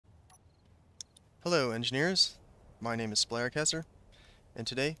Hello engineers, my name is Splayercaster, and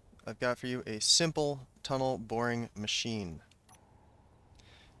today I've got for you a simple tunnel boring machine.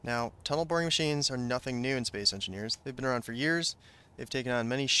 Now, tunnel boring machines are nothing new in space engineers. They've been around for years, they've taken on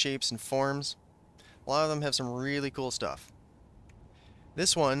many shapes and forms. A lot of them have some really cool stuff.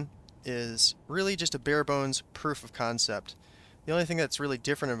 This one is really just a bare bones proof of concept. The only thing that's really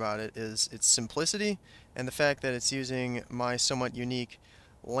different about it is its simplicity and the fact that it's using my somewhat unique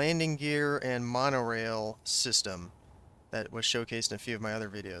landing gear and monorail system that was showcased in a few of my other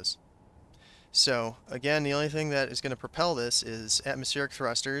videos. So again, the only thing that is going to propel this is atmospheric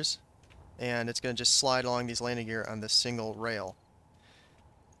thrusters, and it's going to just slide along these landing gear on this single rail.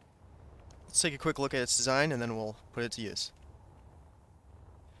 Let's take a quick look at its design and then we'll put it to use.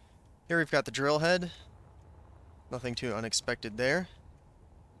 Here we've got the drill head. Nothing too unexpected there.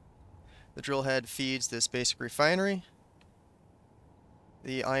 The drill head feeds this basic refinery.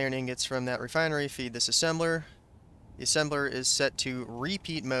 The iron ingots from that refinery feed this assembler. The assembler is set to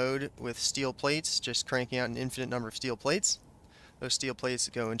repeat mode with steel plates, just cranking out an infinite number of steel plates. Those steel plates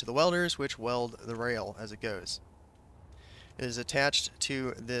go into the welders, which weld the rail as it goes. It is attached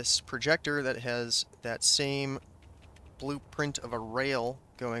to this projector that has that same blueprint of a rail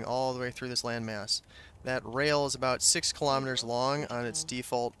going all the way through this landmass. That rail is about 6 kilometers long on its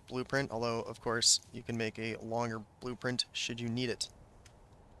default blueprint, although of course you can make a longer blueprint should you need it.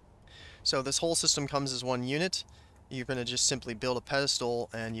 So this whole system comes as one unit. You're going to just simply build a pedestal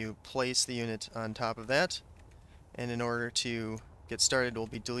and you place the unit on top of that. And in order to get started, we'll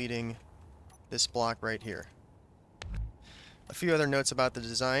be deleting this block right here. A few other notes about the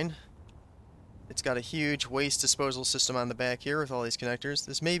design. It's got a huge waste disposal system on the back here with all these connectors.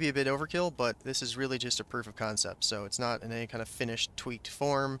 This may be a bit overkill, but this is really just a proof of concept. So it's not in any kind of finished, tweaked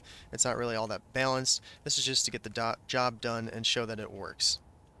form. It's not really all that balanced. This is just to get the job done and show that it works.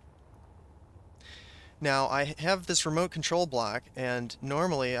 Now, I have this remote control block, and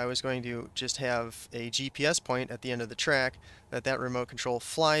normally I was going to just have a GPS point at the end of the track that remote control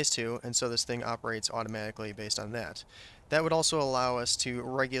flies to, and so this thing operates automatically based on that. That would also allow us to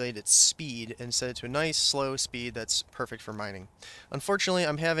regulate its speed and set it to a nice slow speed that's perfect for mining. Unfortunately,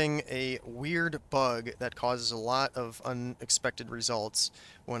 I'm having a weird bug that causes a lot of unexpected results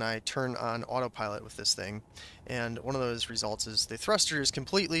when I turn on autopilot with this thing. And one of those results is the thrusters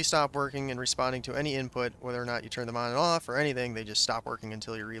completely stop working and responding to any input, whether or not you turn them on and off or anything. They just stop working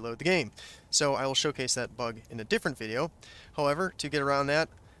until you reload the game. So I will showcase that bug in a different video. However, to get around that,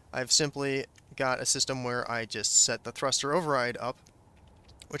 I've simply got a system where I just set the thruster override up,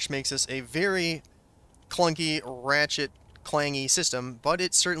 which makes this a very clunky, ratchet, clangy system, but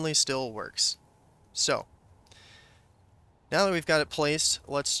it certainly still works. So, now that we've got it placed,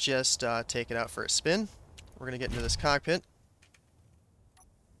 let's just take it out for a spin. We're going to get into this cockpit.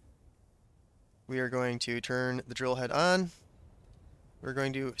 We are going to turn the drill head on. We're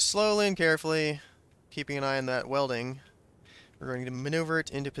going to slowly and carefully, keeping an eye on that welding, we're going to maneuver it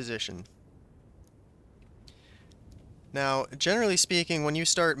into position. Now, generally speaking, when you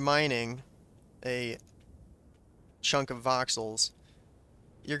start mining a chunk of voxels,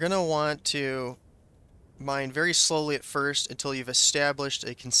 you're going to want to mine very slowly at first until you've established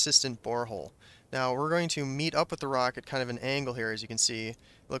a consistent borehole. Now, we're going to meet up with the rock at kind of an angle here, as you can see. It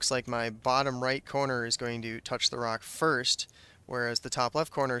looks like my bottom right corner is going to touch the rock first, whereas the top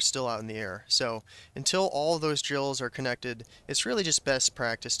left corner is still out in the air. So until all of those drills are connected, it's really just best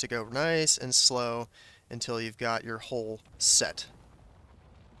practice to go nice and slow until you've got your hole set.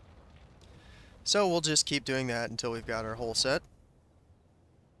 So we'll just keep doing that until we've got our hole set.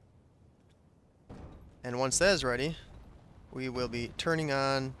 And once that is ready, we will be turning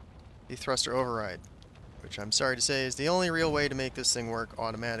on the thruster override, which I'm sorry to say is the only real way to make this thing work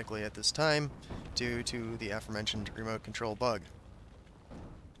automatically at this time due to the aforementioned remote control bug.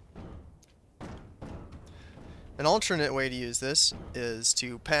 An alternate way to use this is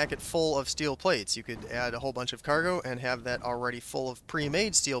to pack it full of steel plates. You could add a whole bunch of cargo and have that already full of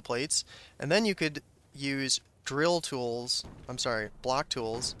pre-made steel plates, and then you could use block tools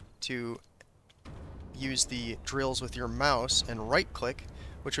to use the drills with your mouse and right-click,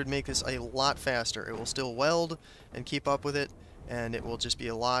 which would make this a lot faster. It will still weld and keep up with it, and it will just be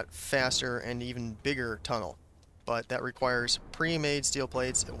a lot faster and even bigger tunnel. But that requires pre-made steel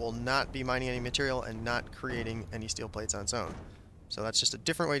plates. It will not be mining any material and not creating any steel plates on its own. So that's just a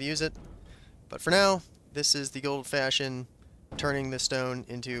different way to use it. But for now, this is the old-fashioned turning the stone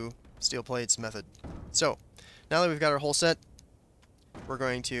into steel plates method. So, now that we've got our hole set, we're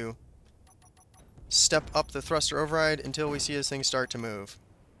going to step up the thruster override until we see this thing start to move.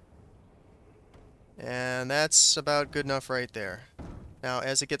 And that's about good enough right there. Now,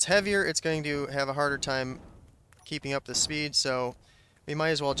 as it gets heavier, it's going to have a harder time keeping up the speed, so we might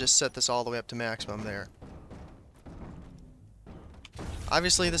as well just set this all the way up to maximum there.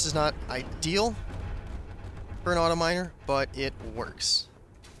 Obviously, this is not ideal for an auto miner, but it works.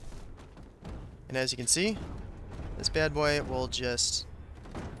 And as you can see, this bad boy will just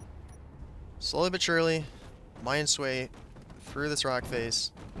slowly but surely mine its way through this rock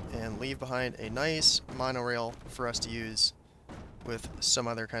face and leave behind a nice monorail for us to use with some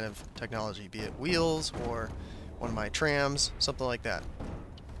other kind of technology, be it wheels or one of my trams, something like that.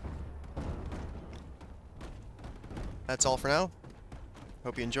 That's all for now.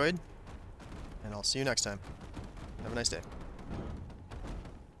 Hope you enjoyed, and I'll see you next time. Have a nice day.